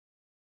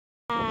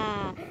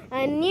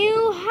A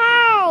new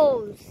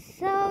house!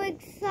 So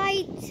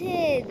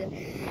excited!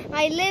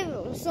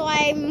 So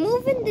I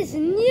move in this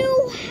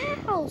new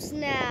house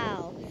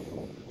now.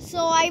 So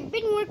I've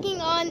been working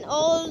on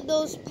all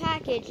those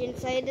packages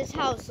inside this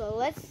house. So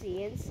let's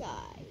see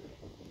inside.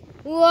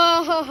 Whoa!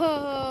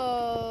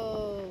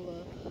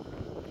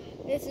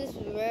 This is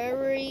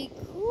very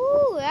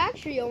cool.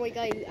 Actually, oh my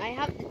god, I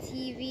have the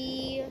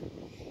TV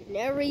and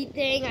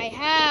everything. I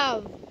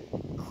have.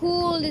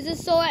 Cool. This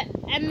is so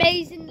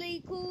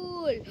amazingly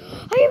cool.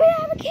 I even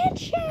have a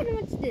kitchen.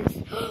 What's this?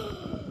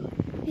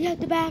 We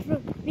have the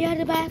bathroom. We have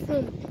the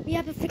bathroom. We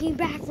have a freaking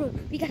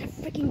bathroom. We got a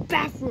freaking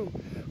bathroom.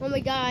 Oh my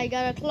god, I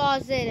got a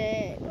closet.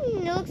 It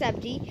looks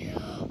empty.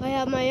 I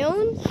have my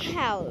own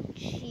couch.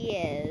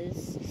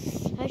 Yes.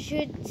 I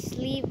should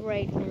sleep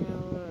right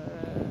now.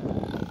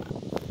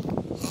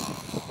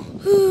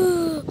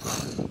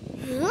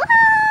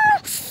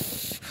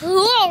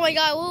 Oh my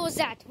god, what was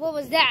that? What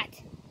was that?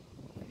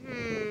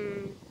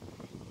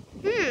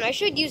 I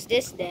should use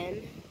this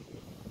then.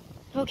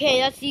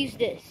 Okay, let's use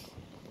this.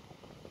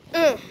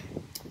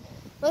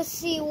 Let's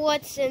see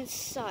what's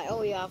inside.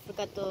 Oh yeah, I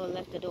forgot to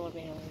left the door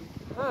behind.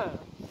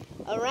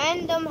 A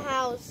random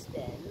house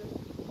then.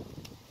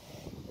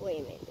 Wait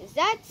a minute, is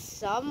that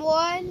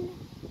someone?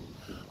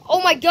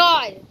 Oh my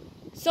god!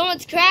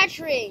 Someone's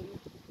crashing!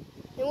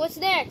 And what's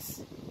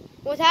next?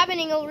 What's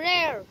happening over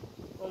there?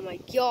 Oh my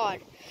god.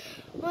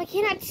 Oh, I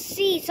cannot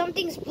see.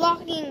 Something's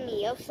blocking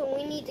me. So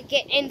we need to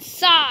get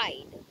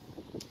inside.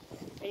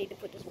 I need to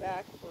put this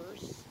back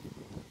first.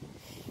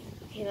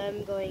 Okay,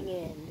 I'm going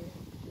in.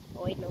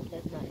 Oh wait, no,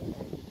 that's not it.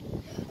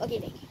 Okay,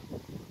 thank you.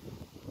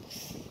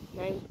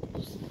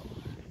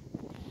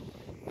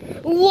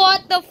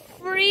 What the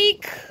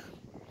freak?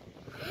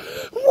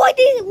 Why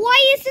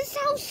is this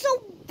house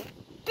so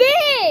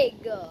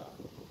big?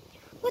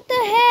 What the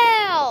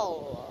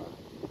hell?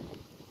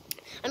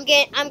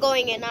 I'm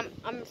going in.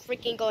 I'm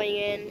freaking going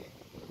in.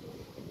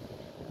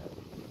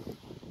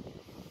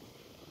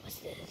 What's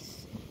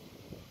this?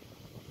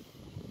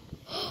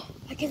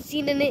 I can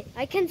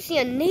see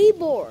a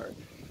neighbor.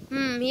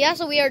 He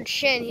has a weird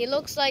chin. He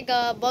looks like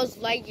a Buzz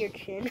Lightyear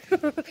chin.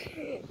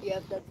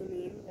 Yep, that's a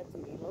meme. That's a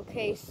meme.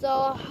 Okay,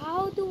 so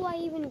how do I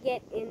even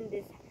get in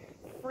this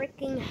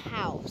freaking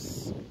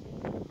house?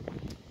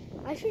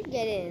 I should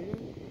get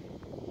in.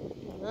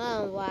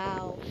 Oh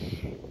wow.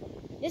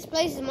 This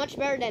place is much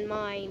better than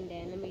mine.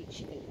 Then let me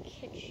check the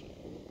kitchen.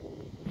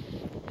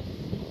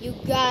 You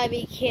gotta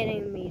be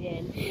kidding me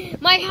then. His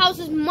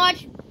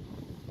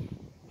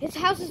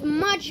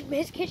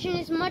kitchen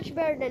is much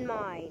better than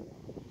mine.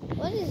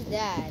 What is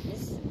that?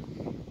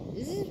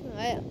 Is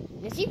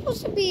he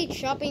supposed to be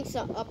chopping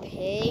a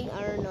pig?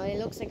 I don't know. It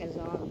looks like a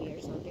zombie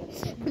or something.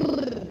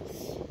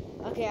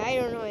 Okay, I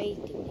don't know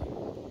anything.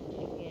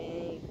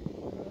 Okay,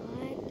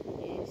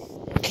 what is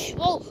this?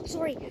 Oh,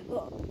 sorry.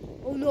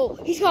 Oh no,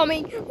 he's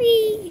coming.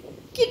 Whee!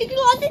 Get in the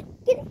closet.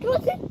 Get in the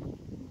closet.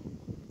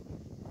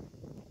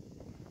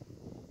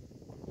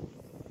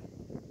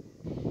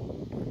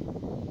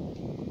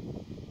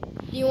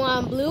 Do you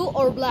want blue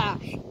or black?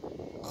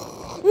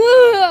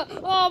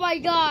 Oh my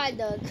god.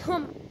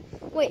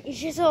 Wait, it's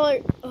just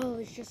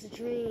it's just a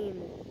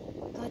dream.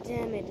 God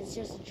damn it, it's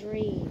just a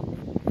dream.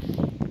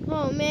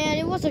 Oh man,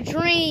 it was a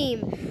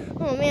dream.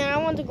 Oh man, I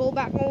want to go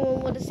back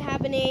home. What is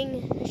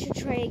happening? I should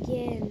try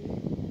again.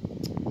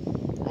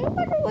 I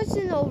wonder what's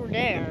in over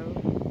there.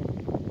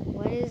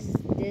 What is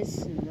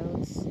this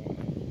note say?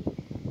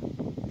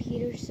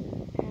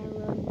 Peterson,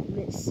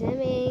 Aaron,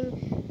 Simming,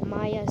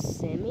 Maya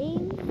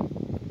Simming?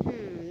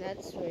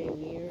 That's very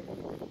weird.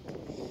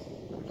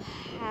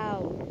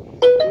 How?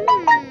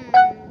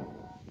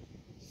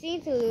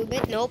 Seems a little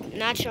bit. Nope,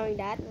 not showing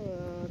that.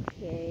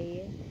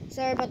 Okay.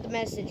 Sorry about the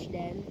message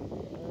then.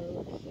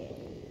 Okay.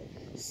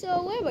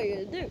 So what am I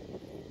gonna do?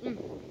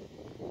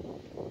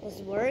 Does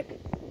it work?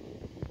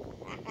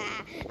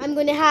 I'm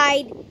gonna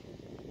hide.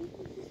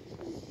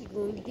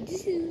 Going to get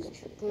this house.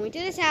 Going to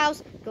this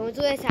house. Going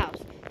to this house.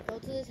 Go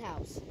to this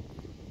house.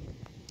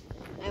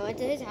 I went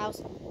to his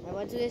house. I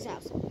went to this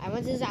house. I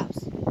went to his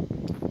house.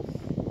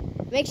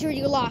 Make sure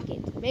you lock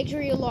it. Make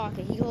sure you lock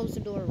it. He closed the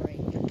door right.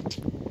 You're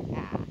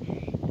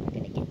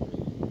gonna get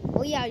me.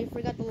 Oh yeah, you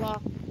forgot to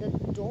lock the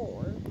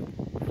door.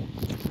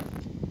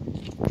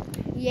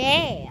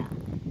 Yeah.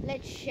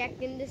 Let's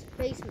check in this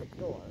basement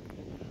door.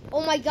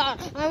 Oh my god,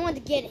 I want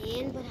to get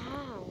in, but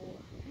how?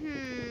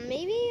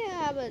 Maybe I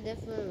have a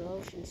different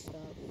lotion stuff.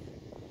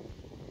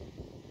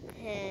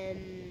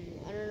 And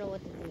I don't know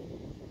what to do.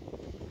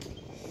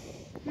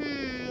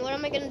 What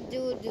am I gonna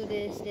do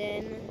this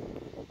then?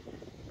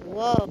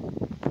 Whoa.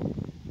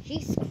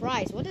 Jesus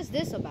Christ, what is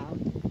this about?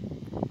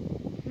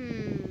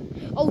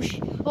 Oh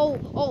shoot,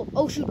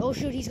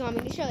 he's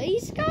coming.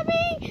 He's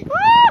coming!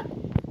 Ah!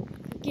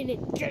 Get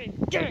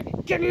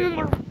in.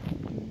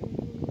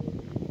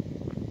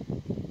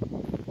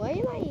 Why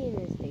am I in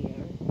this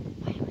there?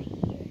 Why am I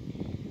here?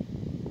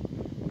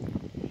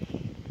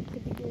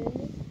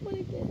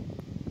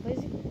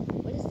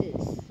 What is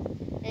this?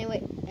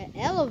 Anyway,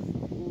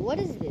 what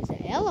is this?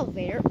 An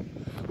elevator?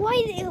 Why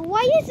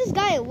Why is this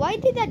guy? Why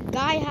did that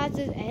guy has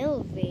this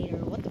elevator?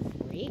 What the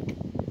freak?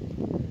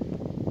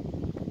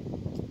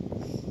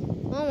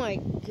 Oh my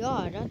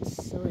god,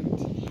 that's so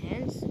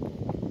intense.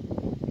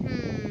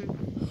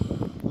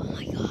 Oh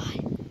my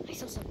god, I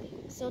saw something.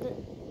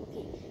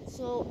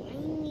 So I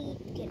need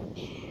to get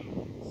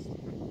past.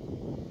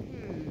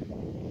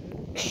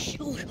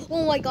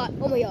 Oh my god,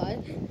 oh my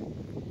god.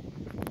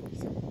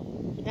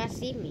 He cannot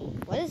see me.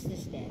 What is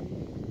this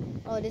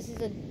then? Oh, this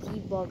is a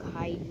debug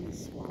hiding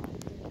spot.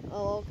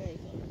 Oh, okay.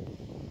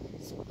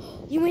 So,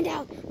 you went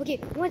out. Okay,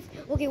 what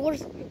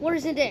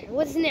is in there?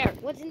 What's in there?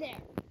 What's in there?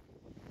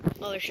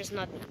 Oh, it's just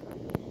nothing.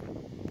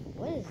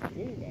 What is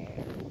in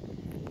there?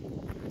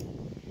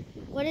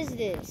 What is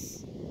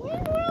this? What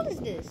in the world is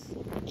this?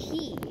 A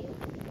key.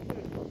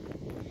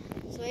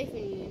 So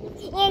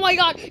oh my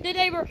god, the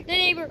neighbor.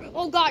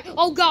 Oh god.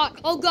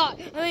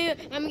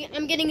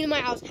 I'm getting into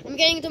my house. I'm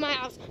getting into my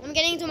house.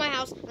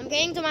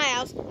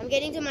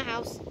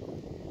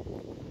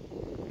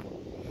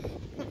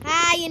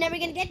 Ah, you're never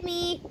gonna get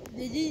me.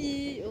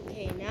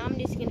 Okay, now I'm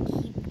just gonna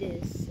keep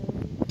this.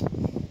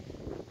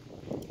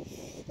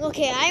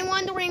 Okay, I'm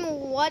wondering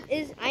what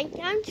is.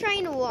 I'm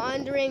trying to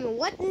wondering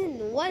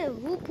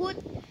who put.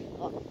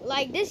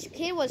 Like this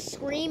kid was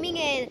screaming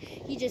and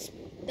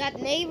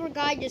that neighbor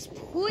guy just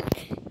put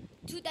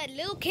to that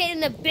little kid in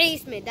the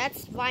basement.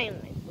 That's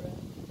violent, bro.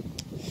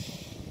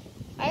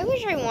 I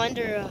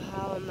wonder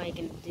how am I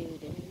gonna do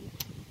this.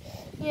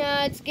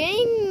 Yeah, it's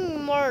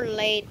getting more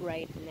late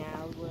right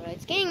now, bro.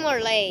 It's getting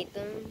more late.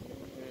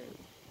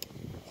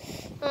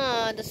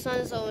 The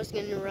sun's almost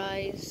gonna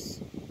rise.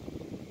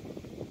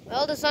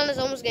 Well, the sun is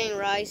almost getting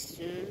rise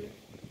soon.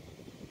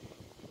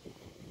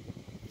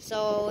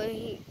 So,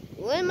 it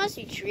must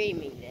be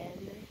dreaming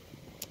then.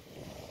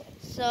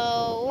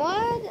 So,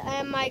 what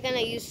am I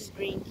gonna use this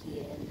green key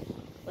in?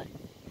 But,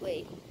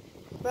 wait.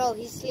 Bro,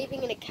 he's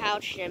sleeping in a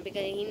couch then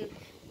because he...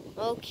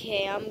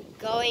 Okay, I'm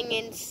going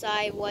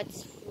inside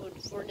what's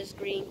for this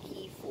green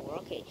key for.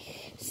 Okay,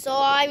 so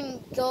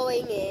I'm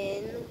going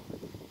in.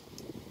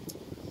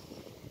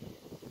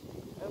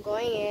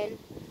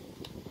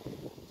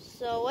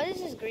 So what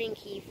is this green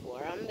key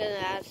for? I'm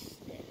gonna ask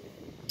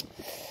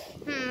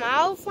them.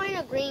 I'll find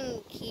a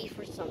green key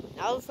for something.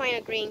 Okay,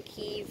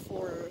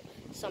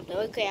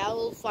 I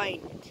will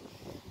find it.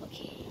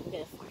 Okay, I'm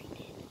gonna find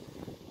it.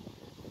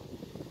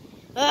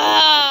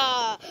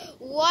 Ah!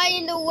 What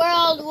in the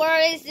world? Where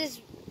is this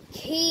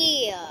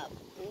key?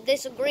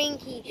 This green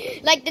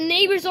key. Like the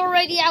neighbor's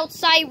already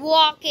outside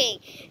walking.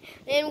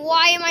 And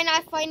why am I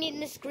not finding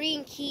this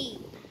green key?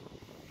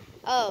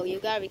 Oh, you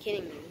gotta be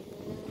kidding me.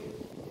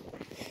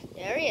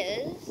 There he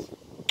is.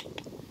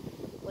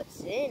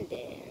 What's in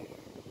there?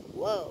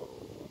 Whoa.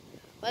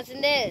 What's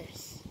in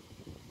this?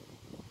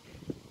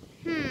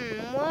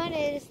 What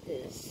is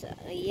this?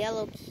 A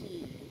yellow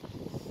key.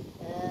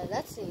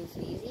 That seems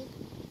easy.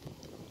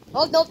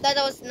 Oh no, that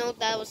was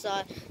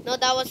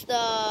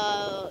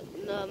the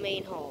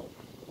main hall.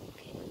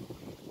 Okay.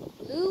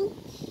 Blue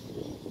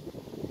key.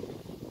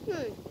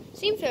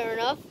 Seems fair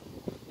enough.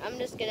 I'm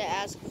just gonna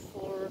ask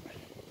for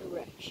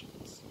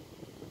directions.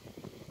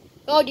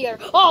 Oh dear.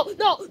 Oh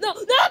no.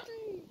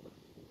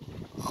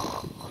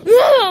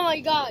 Oh my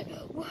god.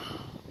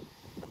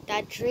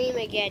 That dream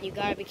again, you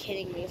gotta be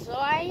kidding me. So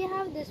I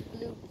have this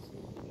blue key.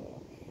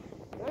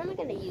 What am I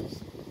gonna use?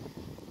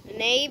 The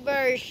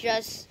neighbor is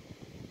just...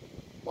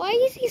 Why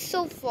is he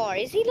so far?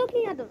 Is he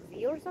looking at the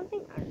view or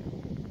something? I don't know.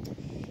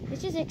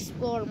 Let's just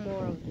explore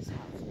more of this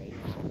house right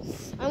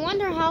now. I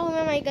wonder how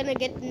am I gonna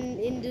get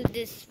into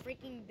this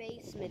freaking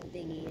basement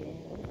thingy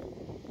there.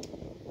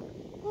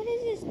 What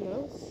is this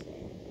note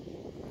say?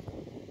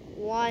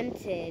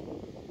 Wanted.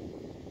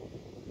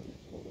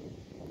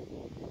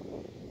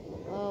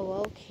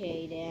 Oh,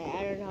 okay then.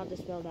 I don't know how to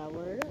spell that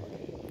word.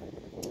 Okay.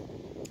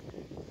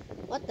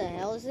 What the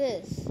hell is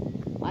this?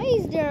 Why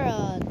is there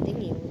a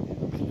thingy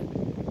over there?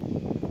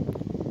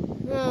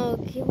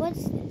 Okay,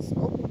 what's this?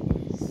 Open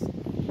this.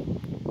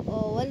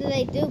 Oh, what did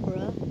I do,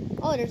 bro?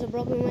 Oh, there's a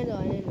broken window.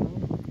 I didn't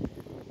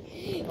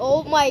know.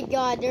 Oh my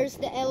god, there's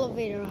the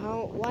elevator.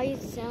 Why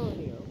is this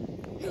elevator?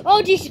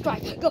 Oh, Jesus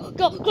Christ. Go,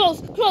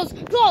 close.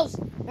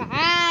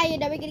 Ah, you're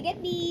never gonna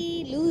get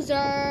me,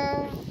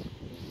 loser.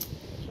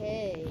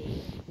 Okay.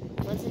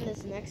 What's in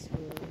this next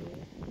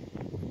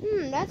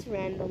room? That's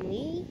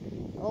randomly.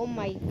 Oh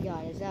my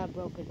god, is that a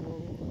broken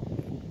room?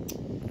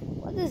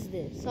 What is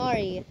this?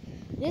 Sorry.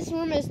 This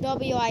room is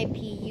WIP.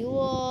 You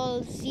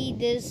will see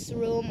this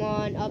room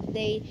on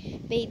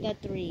update beta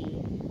 3.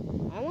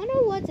 I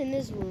wonder what's in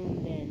this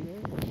room then.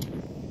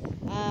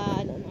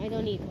 I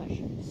don't need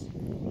questions.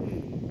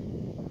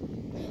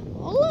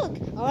 Oh look!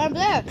 Oh, I'm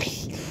there!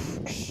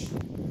 Does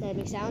that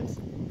make sounds?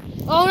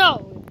 Oh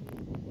no!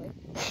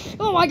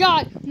 Oh my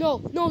god! No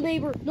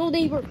neighbor!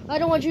 I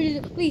don't want you to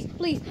do it.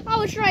 Please! I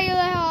was trying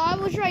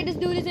to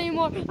do this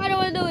anymore. I don't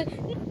want to do it.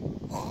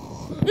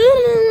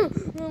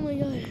 Oh my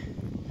god.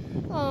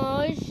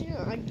 Oh,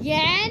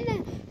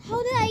 again?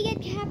 How did I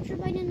get captured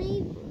by the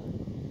neighbor?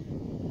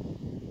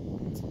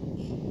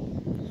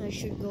 I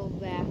should go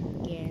back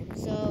again.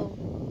 So,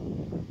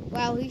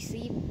 While he's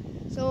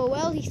sleeping. So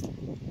while he's sleeping.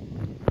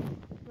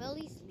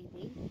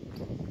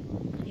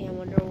 Okay, I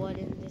wonder what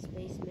in this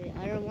basement.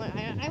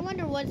 I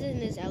wonder what's in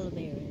this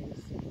elevator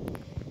is.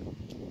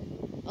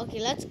 Okay,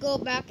 let's go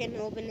back and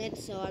open it.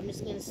 So I'm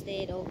just gonna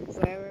stay it open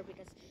forever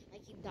because I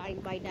keep dying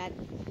by that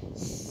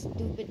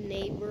stupid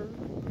neighbor.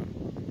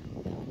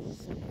 God, this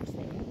is the worst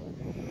thing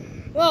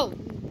ever. Whoa!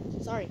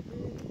 Sorry.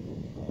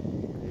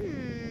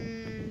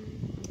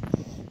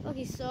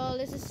 Okay, so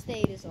let's just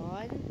stay this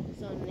on,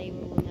 so the neighbor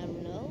will never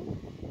know.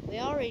 We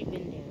already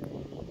been there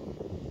already.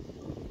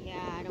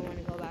 Yeah, I don't want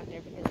to go back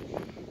there because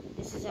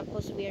this is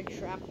supposed to be a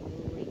trap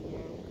room right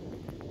now.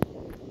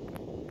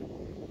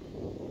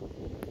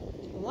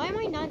 Why am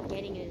I not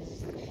getting it?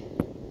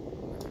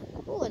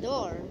 Oh, a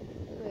door.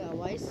 Oh yeah,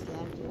 why is it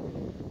locked?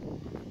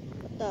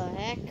 What the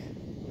heck?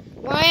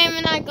 Why am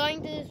I not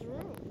going to this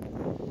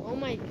room? Oh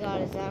my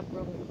god, is that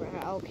broken?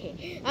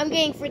 Okay, I'm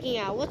getting freaking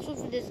out. What's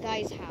with this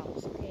guy's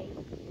house? Okay,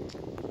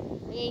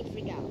 I'm getting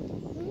freaked out.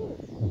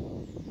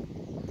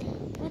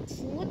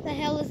 What the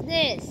hell is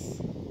this?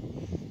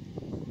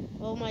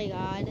 Oh my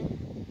god.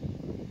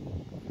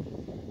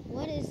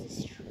 What is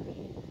this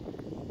tree?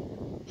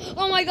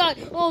 Oh my god!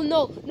 Oh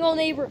no! No,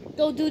 neighbor!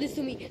 Don't do this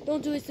to me!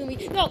 Don't do this to me!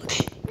 No!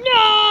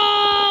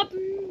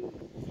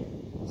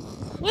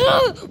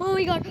 No! Oh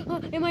my god!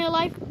 Am I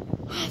alive?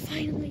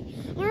 Finally!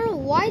 I don't know,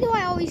 why do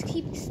I always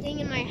keep staying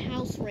in my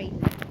house right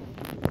now?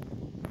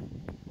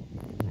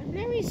 I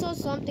never saw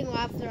something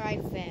after I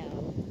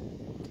fell.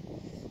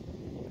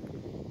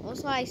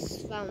 Also, I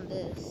found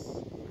this.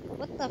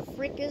 What the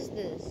frick is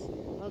this?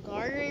 A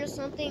garden or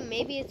something?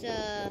 Maybe it's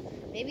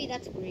maybe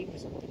that's a grave or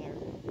something. I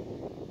don't know.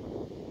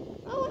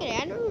 Oh wait,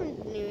 I never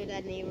knew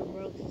that neighbor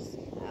broke his.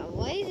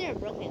 Why is there a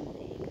broken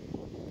thing?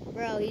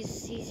 Bro,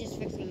 he's just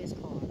fixing his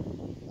car.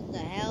 What the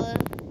hell?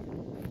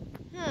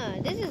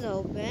 Huh? This is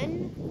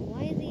open.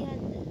 Why is he at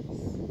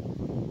this?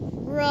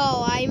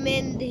 Bro, I'm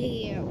in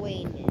here.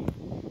 Wait a minute.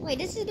 Wait,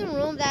 this is the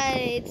room that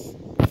it's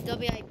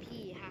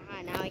WIP.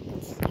 Haha, now I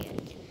can see it.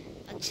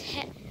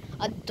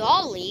 A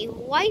dolly?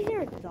 Why is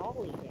there a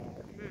dolly there?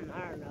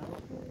 I don't know.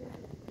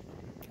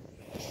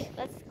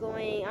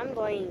 I'm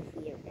going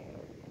here.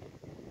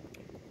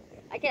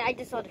 I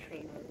just saw the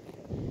train.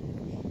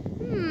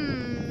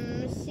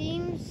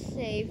 Seems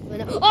safe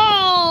enough.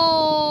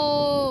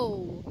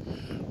 Oh!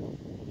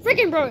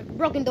 Freaking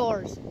broken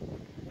doors.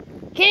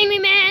 Kidding me,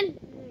 man?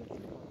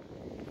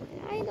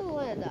 I don't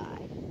want to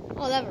die.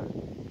 Oh, lever.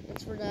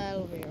 That's for the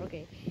elevator.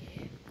 Okay.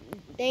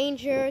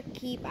 Danger,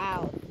 keep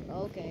out.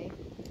 Okay.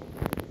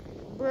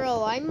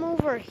 Bro, I'm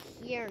over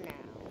here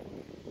now.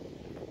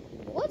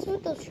 What's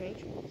with those train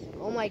tracks?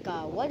 Oh my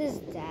god, what is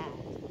that?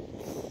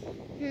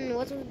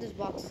 What's with this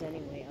boxes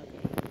anyway?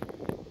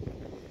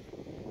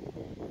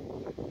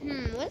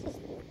 Okay. What is this?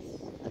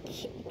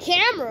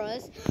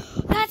 Cameras?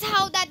 That's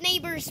how that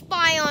neighbor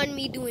spy on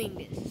me doing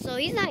this. So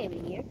he's not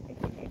even here.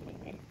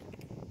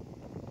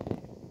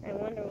 I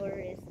wonder where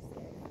is this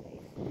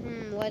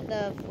place. What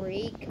the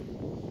freak?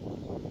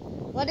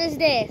 What is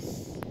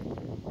this?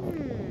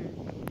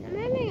 I'm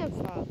having a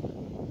problem.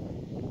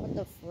 What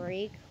the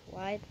freak?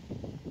 What?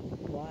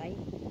 Why?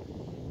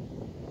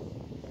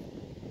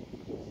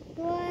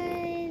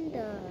 What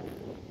the?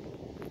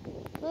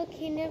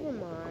 Okay, never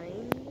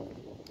mind.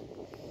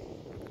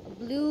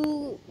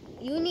 Blue.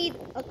 You need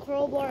a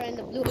crowbar and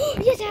a blue.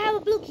 Yes, I have a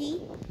blue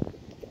key.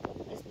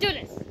 Let's do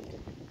this.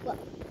 What?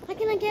 How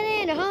can I get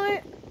in?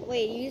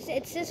 Wait,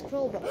 it says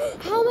crowbar.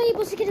 How am I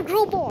supposed to get a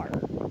crowbar?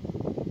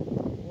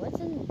 What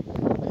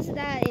is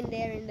that in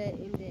there?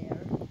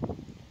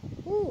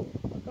 Ooh,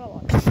 a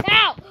crowbar.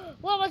 Ow!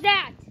 What was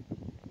that?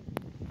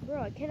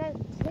 Bro, I cannot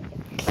click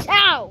it.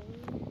 Ow!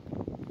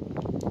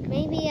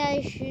 Maybe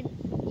I should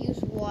use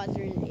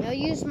water. I'll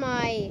use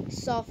my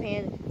soft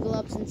hand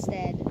gloves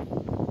instead.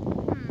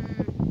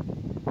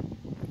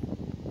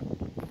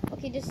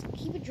 Okay, just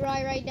keep it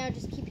dry right now.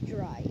 Just keep it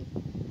dry.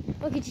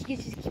 Okay, just keep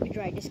it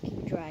dry. Just keep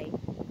it dry.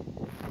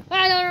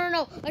 Ah,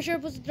 no. I should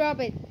have supposed to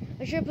drop it.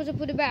 I should have supposed to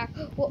put it back.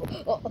 Whoa.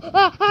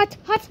 Hot.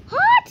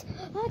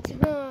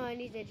 No, I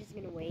need to just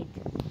gonna wait.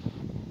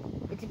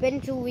 It's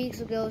been 2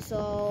 weeks ago,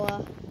 so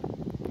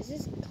is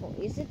this?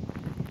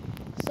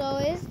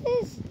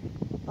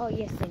 Oh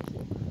yes, thank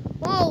you.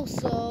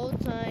 Also,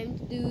 time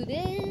to do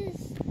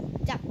this.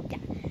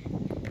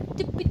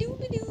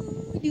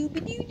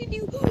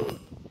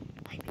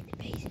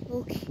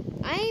 Okay,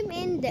 I'm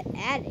in the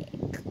attic.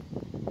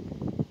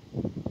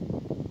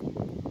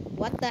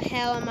 What the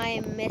hell am I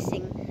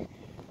missing?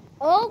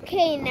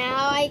 Okay,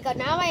 now I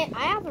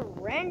have a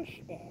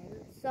wrench then,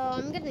 so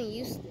I'm gonna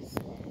use this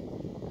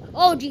then.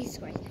 Oh Jesus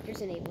Christ,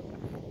 there's an able.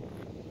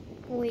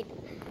 Oh, wait,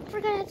 I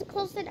forgot I had to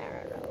close the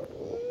door.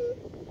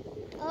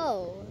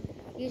 Oh,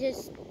 you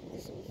just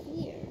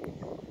disappear.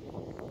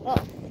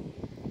 Oh,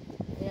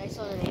 I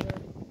saw the neighbor.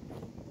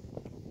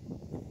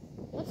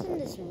 What's in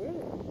this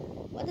room?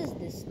 What is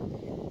this?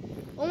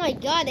 Oh my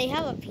god, they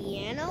have a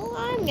piano?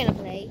 I'm gonna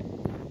play.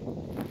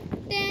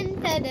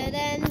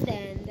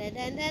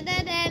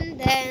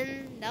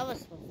 That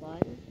was so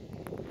fun.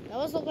 That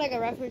was look like a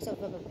reference of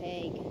Peppa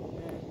Pig.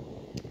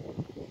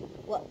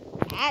 What?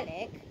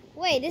 Attic?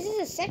 Wait, this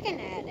is a second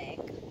attic.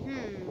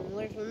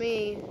 Wait for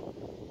me.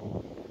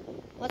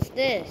 What's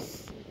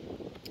this?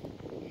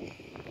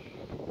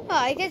 Oh,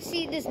 I can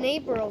see this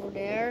neighbor over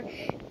there.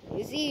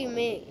 He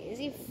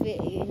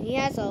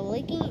has a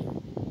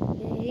leaking?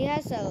 He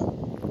has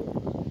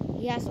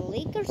a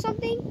leak or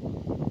something?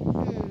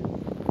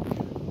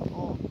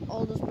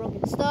 All this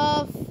broken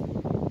stuff.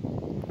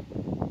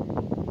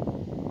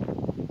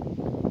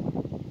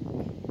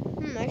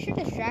 I should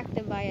distract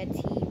him by a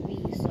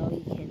TV so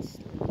he can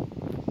sleep.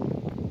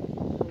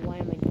 Why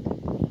am I doing that?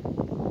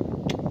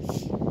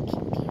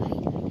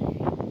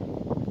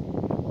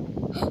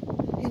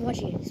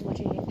 Okay, He's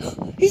watching it.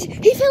 He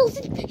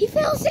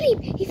fell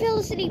asleep. He's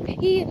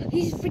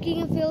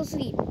freaking fell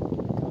asleep.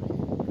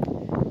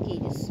 Okay,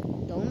 just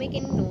don't make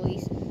any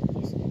noise.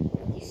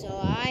 So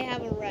I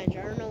have a wrench.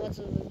 I don't know what's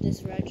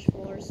this wrench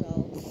for.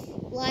 So,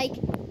 like,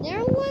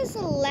 there was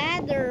a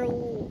ladder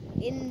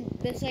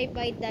beside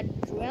by that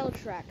rail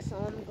track, so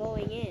I'm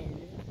going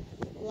in.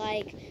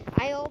 Like,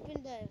 I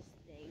opened the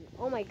thing.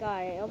 Oh my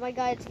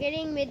god, it's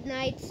getting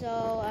midnight,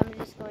 so I'm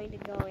just going to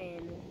go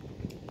in.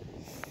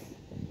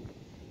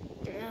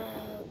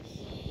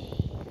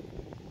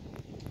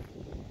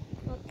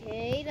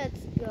 Okay,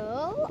 let's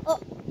go. Oh,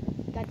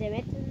 god damn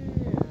it.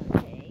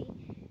 Okay.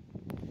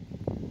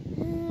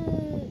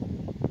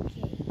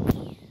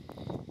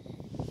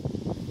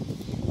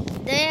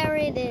 There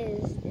it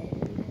is.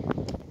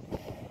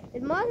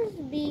 It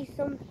must be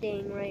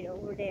something right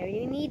over there.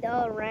 You need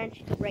a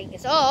wrench to break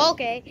this. Oh,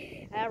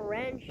 okay. A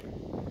wrench.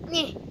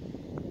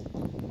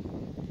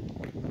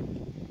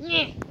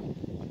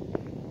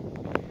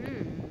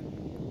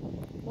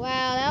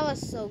 Wow, that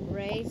was so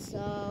great. So,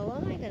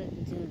 what am I gonna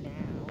do now?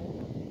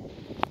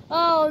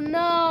 Oh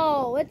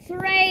no! It's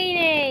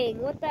raining!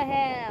 What the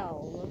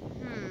hell?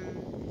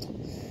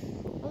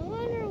 I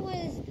wonder what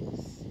is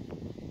this?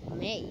 A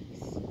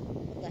maze.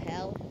 What the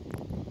hell?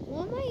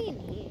 What am I in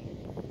here?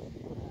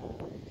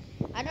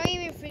 I don't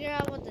even figure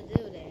out what to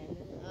do then.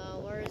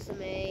 Where's the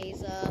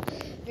maze?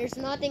 There's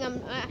nothing.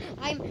 I'm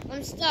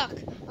stuck.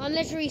 I'm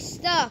literally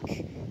stuck.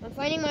 I'm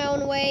finding my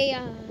own way.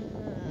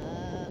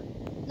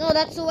 No,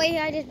 that's the way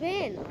I just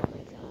been. Oh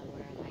my god,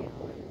 where am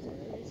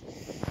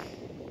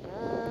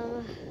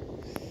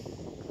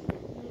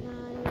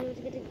I? I need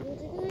to get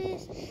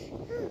this.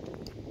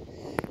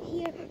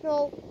 Here.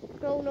 No.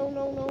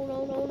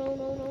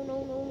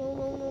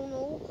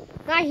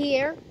 Not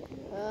here.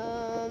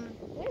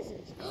 What is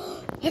this?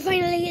 I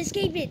finally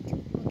escaped it.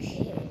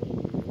 Okay.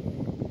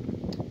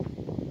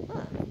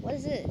 What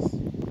is this?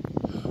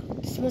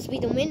 This must be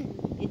the wind.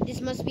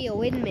 This must be a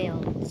windmill.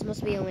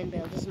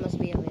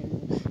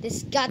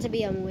 This got to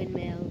be a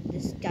windmill.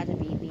 This gotta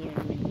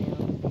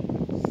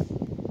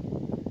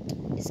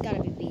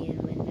be being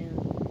a windmill.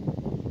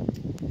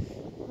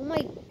 Oh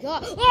my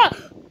god. Ah!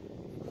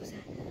 What was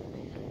that?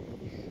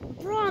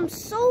 Bro, I'm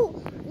so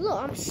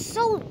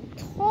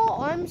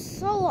tall. I'm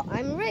so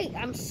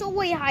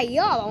way high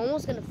up. I'm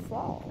almost gonna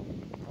fall.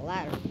 A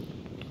ladder.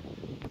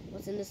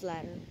 What's in this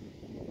ladder?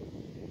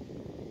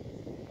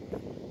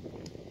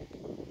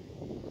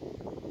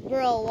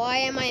 Bro, why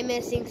am I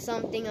missing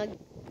something?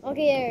 Okay,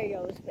 there you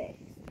go, space.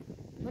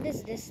 What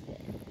is this thing?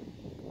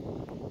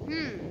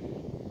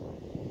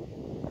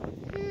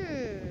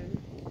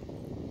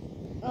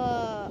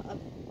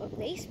 A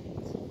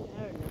basement? I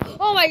don't know.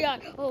 Oh my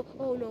god! Oh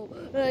no.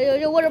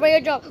 What am I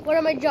gonna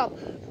jump?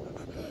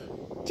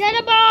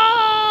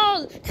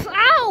 Cannonball!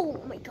 Ow!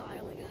 Oh my god.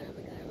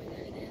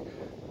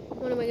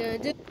 What am I gonna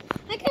do?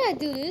 I cannot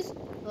do this.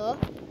 Huh?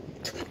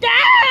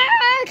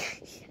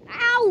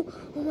 Ow!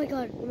 Oh my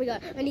god.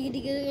 I need to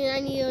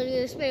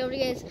get spray over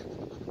again.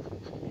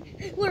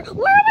 Where am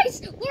I? I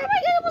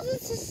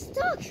was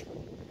stuck.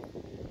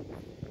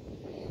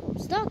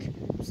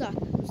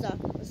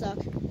 I'm stuck.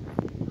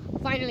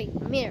 Finally,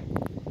 I'm here.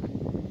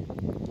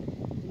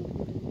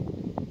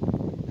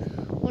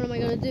 What am I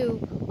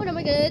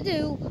gonna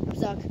do? I'm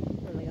stuck.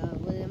 Oh my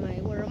god,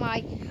 where am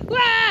I?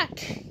 Ah!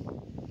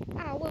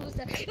 Ow, what was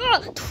that?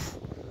 Ah!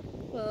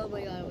 Oh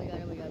my god.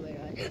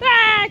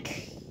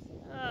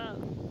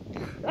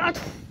 Ah!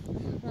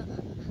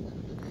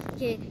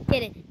 Get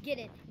it.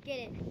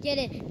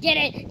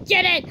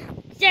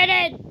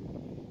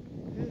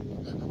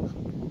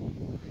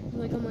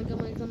 Come on. Get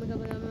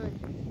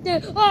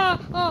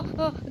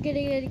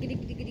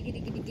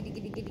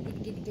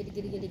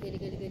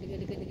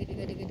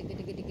it.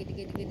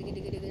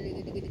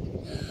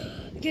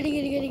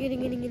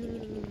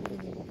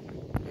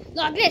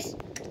 Lock this.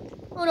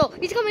 Oh no,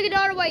 he's coming the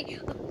other way.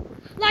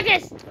 Lock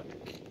this.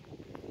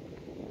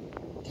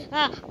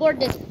 Board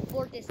this.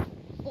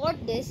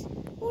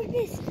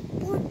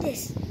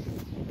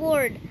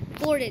 Board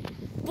it.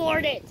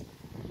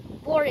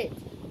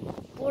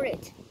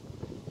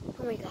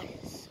 Oh my god,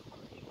 it's so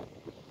good.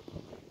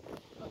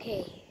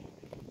 Okay,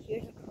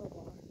 here's a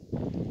crowbar.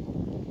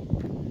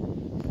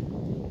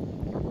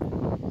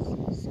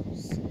 This is so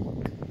sick.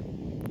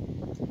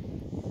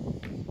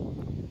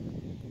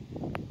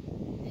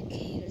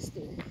 Okay, let's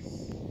do this.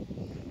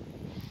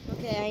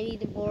 Okay, I need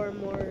to bore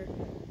more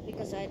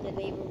because outside, the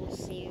neighbor will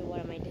see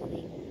what am I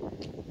doing.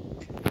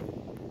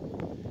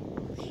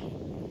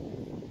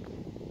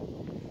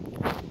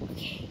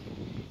 Okay,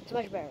 it's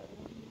much better.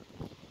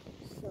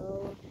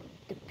 So,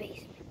 the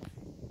basement.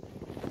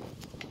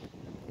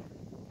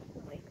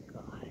 Oh my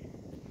god.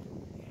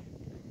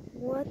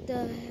 What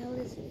the hell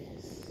is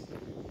this?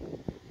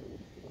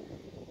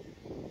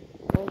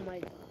 Oh my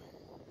god.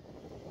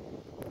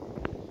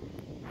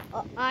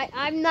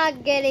 I'm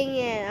not getting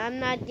in. I'm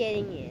not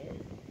getting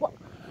in. What?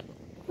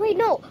 Wait,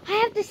 no. I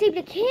have to save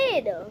the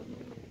kid. I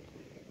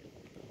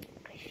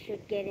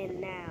should get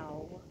in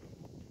now.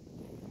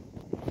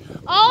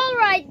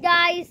 Alright,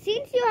 guys.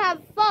 Since you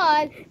have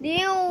fun, do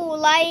you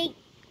like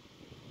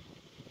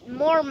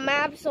more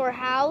maps or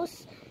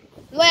house?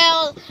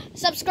 Well,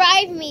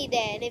 subscribe me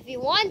then if you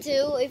want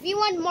to. If you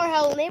want more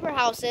Hello Neighbor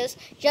houses,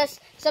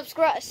 just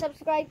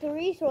subscribe to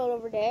Reese World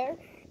over there.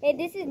 And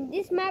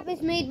this map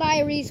is made by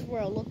Reese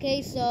World,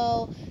 okay?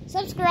 So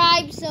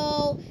subscribe.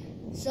 So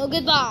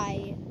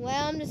goodbye.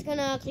 Well, I'm just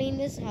gonna clean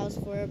this house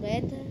for a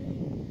bit.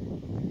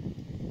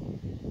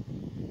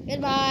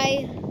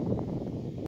 Goodbye.